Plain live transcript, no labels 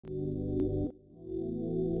Well,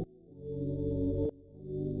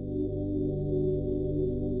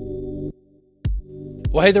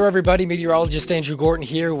 hey there, everybody. Meteorologist Andrew Gorton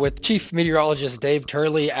here with Chief Meteorologist Dave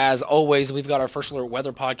Turley. As always, we've got our First Alert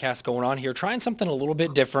Weather podcast going on here, trying something a little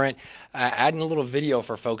bit different, adding a little video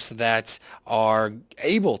for folks that are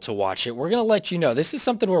able to watch it. We're going to let you know this is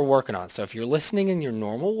something we're working on. So if you're listening in your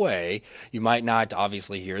normal way, you might not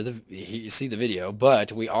obviously see the video,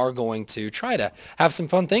 but we are going to try to have some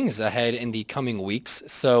fun things ahead in the coming weeks.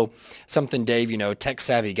 So something, Dave, tech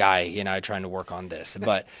savvy guy, trying to work on this,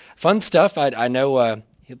 but fun stuff. I know.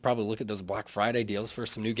 He'll probably look at those Black Friday deals for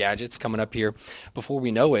some new gadgets coming up here before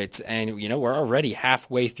we know it. And, we're already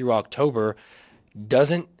halfway through October.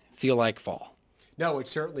 Doesn't feel like fall. No, it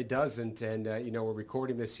certainly doesn't. And, we're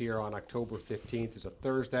recording this here on October 15th. It's a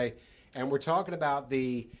Thursday. And we're talking about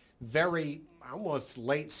the very almost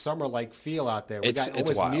late summer-like feel out there. We got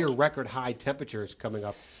almost wild. Near record high temperatures coming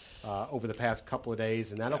up over the past couple of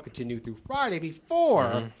days. And that'll continue through Friday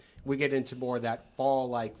before we get into more of that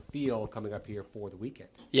fall-like feel coming up here for the weekend.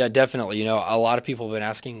 Yeah, definitely. A lot of people have been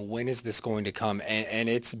asking, when is this going to come? And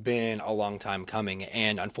it's been a long time coming.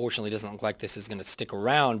 And unfortunately, it doesn't look like this is going to stick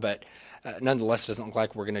around. But nonetheless, it doesn't look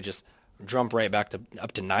like we're going to just jump right back to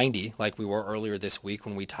up to 90 like we were earlier this week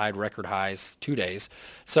when we tied record highs 2 days.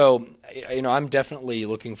 So, I'm definitely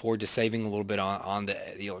looking forward to saving a little bit on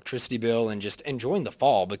the electricity bill and just enjoying the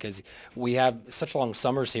fall, because we have such long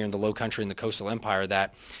summers here in the Low Country and the Coastal Empire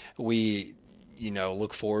that we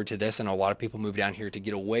look forward to this. And a lot of people move down here to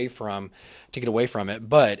get away from it.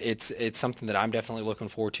 But it's something that I'm definitely looking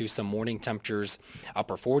forward to. Some morning temperatures,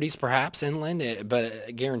 upper 40s perhaps inland,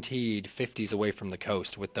 but guaranteed 50s away from the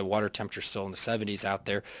coast, with the water temperature still in the 70s out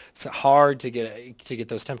there. It's hard to get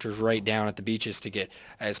those temperatures right down at the beaches to get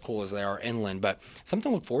as cool as they are inland. But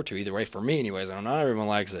something to look forward to either way for me anyways. I know not everyone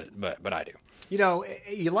likes it, but I do.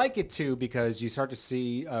 You like it too because you start to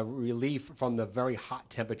see relief from the very hot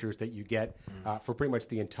temperatures that you get for pretty much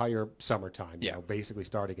the entire summertime, basically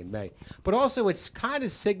starting in May. But also it's kind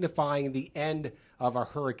of signifying the end of our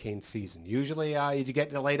hurricane season. Usually you get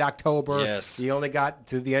into late October, you only got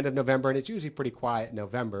to the end of November, and it's usually pretty quiet in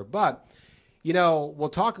November. But we'll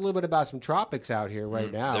talk a little bit about some tropics out here right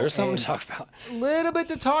now. There's something to talk about. A little bit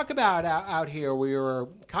to talk about out here. We were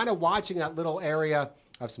kind of watching that little area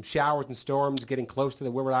of some showers and storms getting close to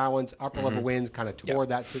the Windward Islands, upper level winds kind of tore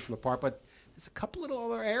that system apart. But there's a couple little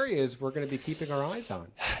other areas we're going to be keeping our eyes on.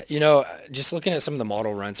 Just looking at some of the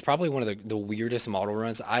model runs, probably one of the weirdest model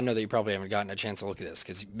runs. I know that you probably haven't gotten a chance to look at this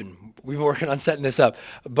because we've been working on setting this up.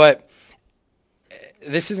 But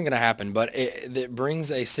this isn't going to happen. But it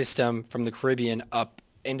brings a system from the Caribbean up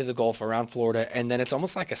into the Gulf around Florida, and then it's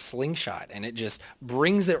almost like a slingshot, and it just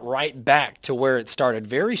brings it right back to where it started.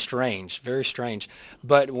 Very strange.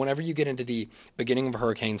 But whenever you get into the beginning of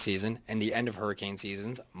hurricane season and the end of hurricane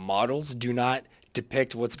seasons, models do not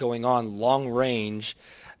depict what's going on long range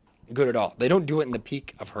good at all. They don't do it in the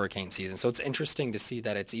peak of hurricane season. So it's interesting to see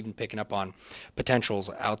that it's even picking up on potentials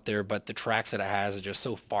out there, but the tracks that it has are just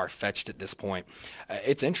so far-fetched at this point.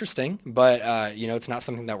 It's interesting, but it's not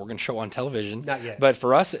something that we're going to show on television. Not yet. But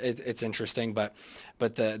for us, it's interesting. But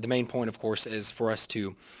the main point, of course, is for us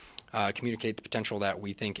to communicate the potential that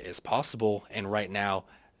we think is possible. And right now,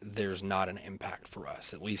 there's not an impact for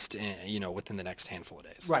us, at least within the next handful of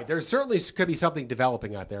days. Right. There certainly could be something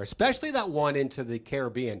developing out there, especially that one into the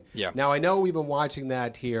Caribbean. Yeah. Now, I know we've been watching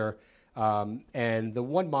that here, and the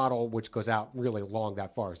one model which goes out really long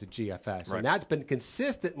that far is the GFS. Right. And that's been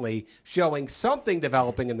consistently showing something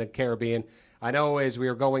developing in the Caribbean. I know as we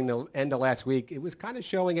were going to end of last week, it was kind of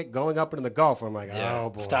showing it going up into the Gulf. I'm like, oh,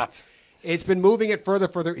 boy. Stop. It's been moving it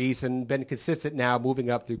further east and been consistent now,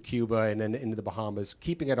 moving up through Cuba and then into the Bahamas,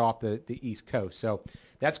 keeping it off the East Coast. So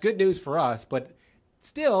that's good news for us, but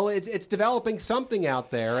still it's developing something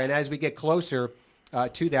out there. And as we get closer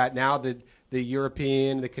to that, now the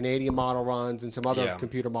European, the Canadian model runs and some other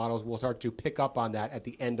computer models will start to pick up on that at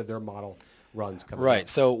the end of their model runs coming Right. up.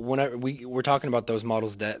 So whenever we're talking about those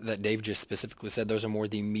models that Dave just specifically said, those are more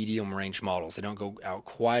the medium range models. They don't go out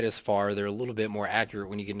quite as far. They're a little bit more accurate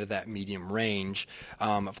when you get into that medium range.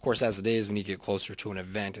 Of course, as it is, when you get closer to an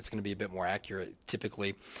event, it's going to be a bit more accurate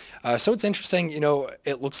typically. So it's interesting.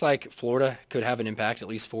 It looks like Florida could have an impact, at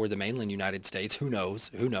least for the mainland United States. Who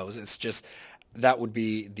knows? It's just that would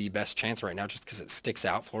be the best chance right now just because it sticks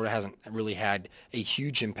out. Florida hasn't really had a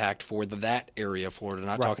huge impact for that area of Florida,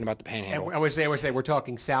 not talking about the Panhandle. And I would say we're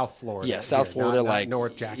talking South Florida. Yeah, South Florida, not like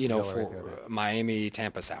North Jacksonville. For Miami,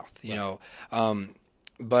 Tampa South,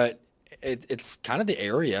 but it's kind of the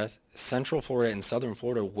area, Central Florida and Southern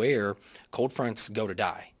Florida, where cold fronts go to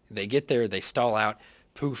die. They get there, they stall out.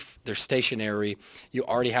 poof, they're stationary. You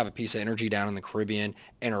already have a piece of energy down in the Caribbean,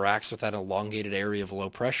 interacts with that elongated area of low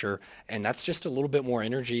pressure, and that's just a little bit more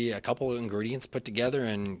energy, a couple of ingredients put together,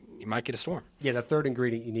 and you might get a storm. Yeah, the third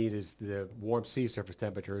ingredient you need is the warm sea surface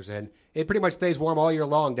temperatures, and it pretty much stays warm all year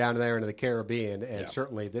long down there in the Caribbean, and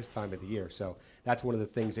certainly this time of the year. So that's one of the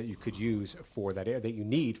things that you could use for that that you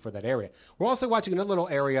need for that area. We're also watching another little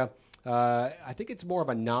area. I think it's more of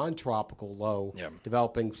a non-tropical low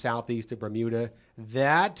developing southeast of Bermuda.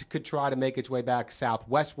 That could try to make its way back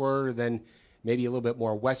southwestward, then maybe a little bit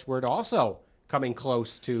more westward. Also coming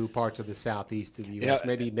close to parts of the southeast of the U.S.,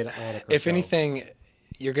 maybe mid-Atlantic or If so. anything,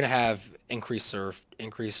 you're going to have increased surf,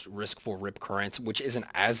 increased risk for rip currents, which isn't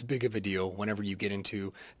as big of a deal whenever you get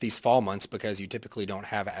into these fall months because you typically don't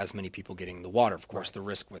have as many people getting in the water. Of course, the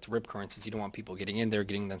risk with rip currents is you don't want people getting in there,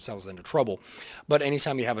 getting themselves into trouble. But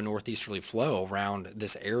anytime you have a northeasterly flow around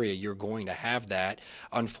this area, you're going to have that.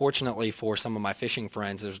 Unfortunately, for some of my fishing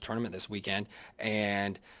friends, there's a tournament this weekend,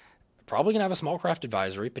 and probably going to have a small craft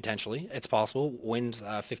advisory, potentially. It's possible. Winds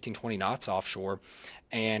 15, 20 knots offshore.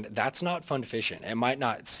 And that's not fun fishing. It might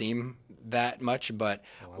not seem that much, but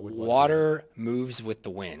water moves with the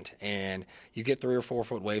wind. And you get 3 or 4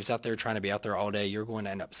 foot waves out there trying to be out there all day, you're going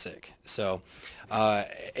to end up sick. So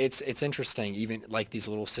it's interesting, even like these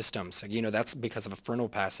little systems. You know, that's because of a frontal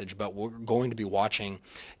passage, but we're going to be watching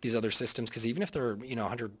these other systems because even if they're,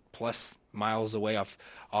 100 plus miles away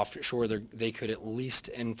offshore, they could at least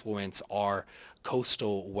influence our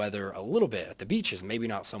coastal weather a little bit. At the beaches, maybe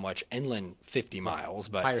not so much. Inland 50 miles,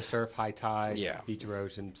 but higher surf, high tide, beach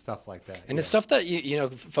erosion, stuff like that. And the stuff that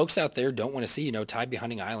folks out there don't want to see. Tybee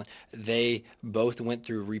Hunting Island, they both went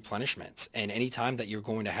through replenishments, and anytime that you're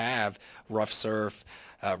going to have rough surf,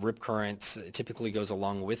 rip currents, it typically goes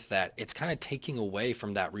along with that. It's kind of taking away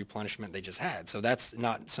from that replenishment they just had. So that's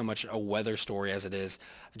not so much a weather story as it is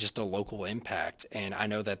just a local impact. And I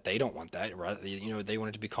know that they don't want that. Right? They want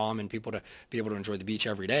it to be calm and people to be able to enjoy the beach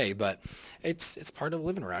every day. But it's part of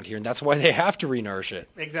living around here, and that's why they have to renourish it.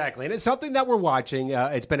 Exactly, and it's something that we're watching.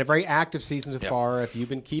 It's been a very active season so far. If you've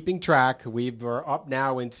been keeping track, we're up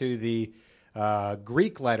now into the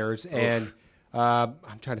Greek letters, and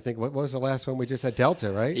I'm trying to think, what was the last one we just had? Delta,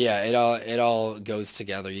 right? Yeah, it all goes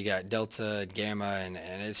together. You got Delta, Gamma, and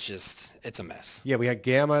it's a mess. Yeah, we had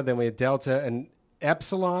Gamma, then we had Delta, and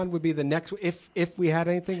Epsilon would be the next, if we had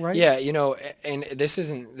anything, right? Yeah, and this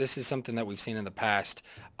is something that we've seen in the past.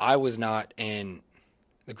 I was not in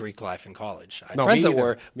the Greek life in college. I had friends that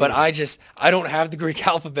were, but I don't have the Greek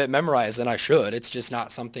alphabet memorized, and I should. It's just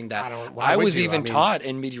not something that I was even taught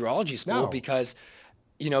in meteorology school because,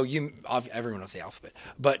 everyone knows the alphabet,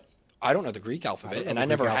 but I don't know the Greek alphabet, and I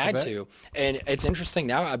never had to. And it's interesting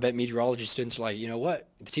now. I bet meteorology students are like, you know what?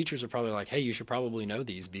 The teachers are probably like, hey, you should probably know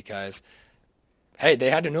these because, hey,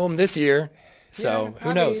 they had to know them this year. So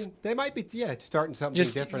who knows? They might be, starting something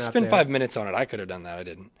just different. Just spend 5 minutes on it. I could have done that. I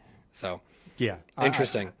didn't. So yeah,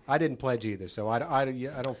 interesting. I didn't pledge either, so I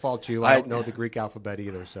don't fault you. I don't know the Greek alphabet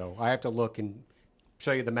either, so I have to look and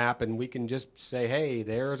show you the map, and we can just say, hey,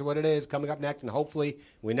 there's what it is coming up next, and hopefully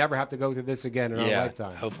we never have to go through this again in our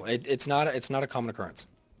lifetime. Hopefully, it's not a common occurrence.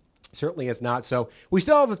 Certainly is not. So we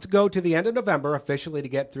still have to go to the end of November officially to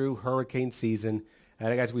get through hurricane season.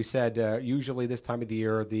 And as we said, usually this time of the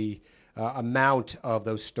year, the amount of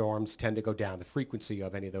those storms tend to go down, the frequency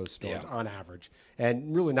of any of those storms on average.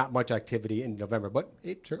 And really not much activity in November, but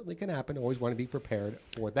it certainly can happen. Always want to be prepared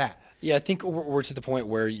for that. Yeah, I think we're to the point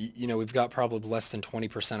where, we've got probably less than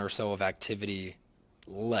 20% or so of activity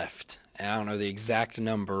left. And I don't know the exact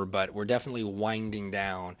number, but we're definitely winding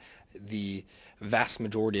down. The vast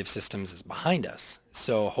majority of systems is behind us.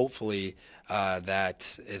 So hopefully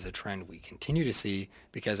that is a trend we continue to see,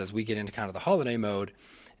 because as we get into kind of the holiday mode,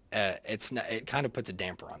 it kind of puts a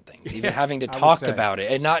damper on things, even having to talk about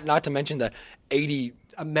it, and not to mention the 80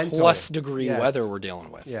 plus degree weather we're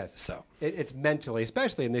dealing with. Yes. So it's mentally,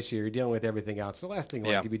 especially in this year, you're dealing with everything else. The last thing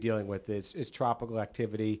we want to be dealing with is tropical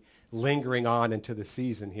activity lingering on into the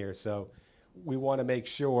season here. So we want to make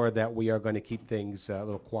sure that we are going to keep things a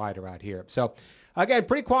little quieter out here. So again,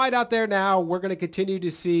 pretty quiet out there now. We're going to continue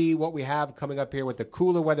to see what we have coming up here with the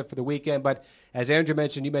cooler weather for the weekend. But as Andrew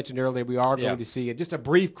mentioned, you mentioned earlier, we are going to see just a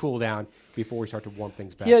brief cool down before we start to warm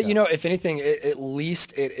things back up. If anything, at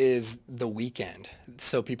least it is the weekend,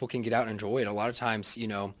 so people can get out and enjoy it. A lot of times,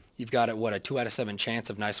 you've got a 2 out of 7 chance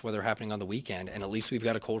of nice weather happening on the weekend, and at least we've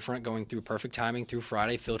got a cold front going through perfect timing through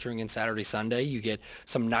Friday, filtering in Saturday, Sunday. You get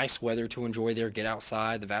some nice weather to enjoy there. Get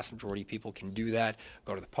outside. The vast majority of people can do that.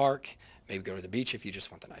 Go to the park. Maybe go to the beach if you just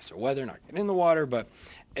want the nicer weather, not get in the water. But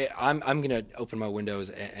I'm going to open my windows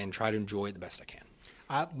and try to enjoy it the best I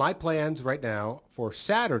can. My plans right now for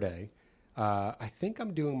Saturday, I think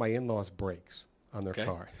I'm doing my in-laws brakes on their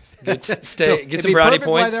car. Get some it'd brownie be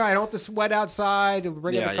points. weather. I don't have to sweat outside.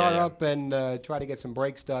 Bring the car yeah. up and try to get some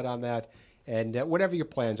brakes done on that. And whatever your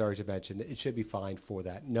plans are, as you mentioned, it should be fine for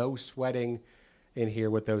that. No sweating in here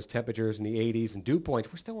with those temperatures in the 80s and dew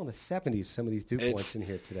points. We're still in the 70s, some of these dew points in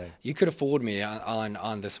here today. You could have fooled me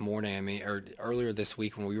on this morning. I mean, or earlier this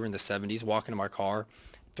week when we were in the 70s, walking to my car,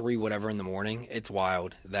 3 whatever in the morning. It's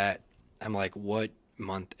wild that I'm like, what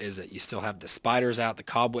month is it? You still have the spiders out, the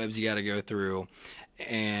cobwebs you got to go through,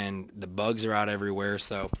 and the bugs are out everywhere.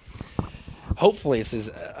 So hopefully this is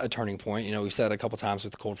a turning point. You know, we've said it a couple times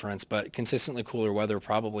with the cold fronts, but consistently cooler weather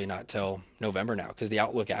probably not till November now, because the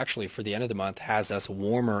outlook actually for the end of the month has us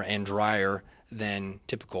warmer and drier than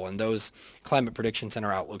typical. And those climate prediction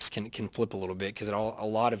center outlooks can flip a little bit, because a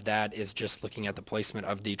lot of that is just looking at the placement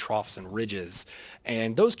of the troughs and ridges.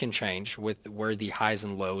 And those can change with where the highs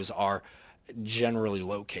and lows are generally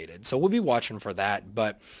located. So we'll be watching for that.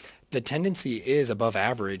 But the tendency is above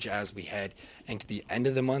average as we head into the end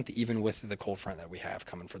of the month, even with the cold front that we have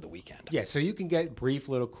coming for the weekend. Yeah, so you can get brief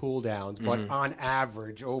little cool downs, but on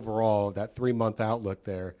average, overall, that 3-month outlook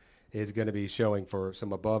there is going to be showing for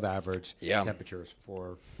some above average temperatures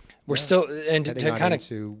for we're still, and to kind of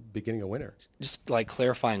to beginning of winter. Just like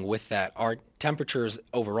clarifying with that, our temperatures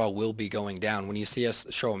overall will be going down. When you see us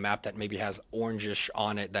show a map that maybe has orangish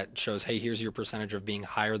on it that shows, hey, here's your percentage of being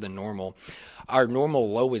higher than normal, our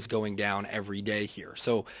normal low is going down every day here.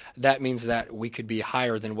 So that means that we could be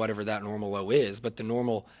higher than whatever that normal low is, but the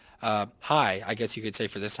normal high, I guess you could say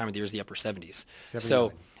for this time of the year, is the upper 70s. 79.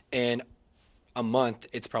 So, and a month,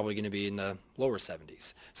 it's probably going to be in the lower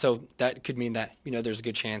 70s. So that could mean that, you know, there's a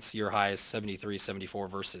good chance your high is 73, 74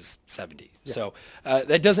 versus 70. Yeah. So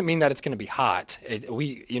that doesn't mean that it's going to be hot.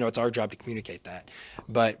 It's our job to communicate that.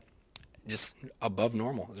 But just above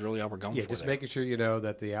normal is really all we're going for. Yeah, just making sure you know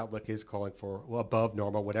that the outlook is calling for above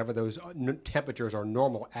normal. Whatever those temperatures are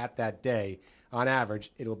normal at that day, on average,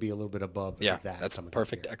 it'll be a little bit above that. Yeah, that's a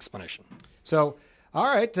perfect explanation. So, all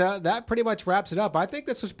right, that pretty much wraps it up. I think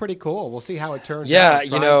this was pretty cool. We'll see how it turns out. Yeah,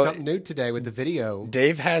 you know, something new today with the video.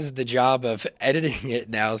 Dave has the job of editing it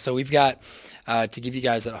now. So we've got, to give you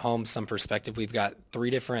guys at home some perspective, we've got 3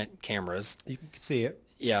 different cameras. You can see it.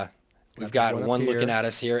 Yeah. We've got one looking at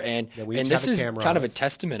us here, and this is kind of a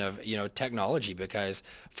testament of, you know, technology, because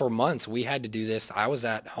for months we had to do this. I was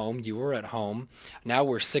at home, you were at home. Now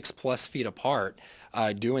we're 6+ feet apart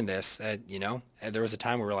doing this. You know, and there was a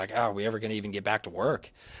time where we were like, oh, are we ever going to even get back to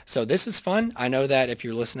work? So this is fun. I know that if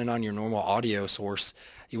you're listening on your normal audio source,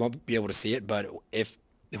 you won't be able to see it, but if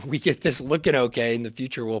we get this looking okay in the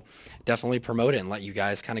future, we'll definitely promote it and let you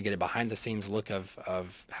guys kind of get a behind-the-scenes look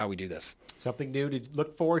of how we do this. Something new to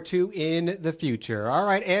look forward to in the future. All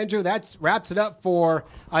right, Andrew, that wraps it up for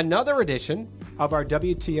another edition of our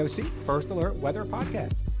WTOC First Alert Weather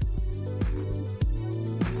Podcast.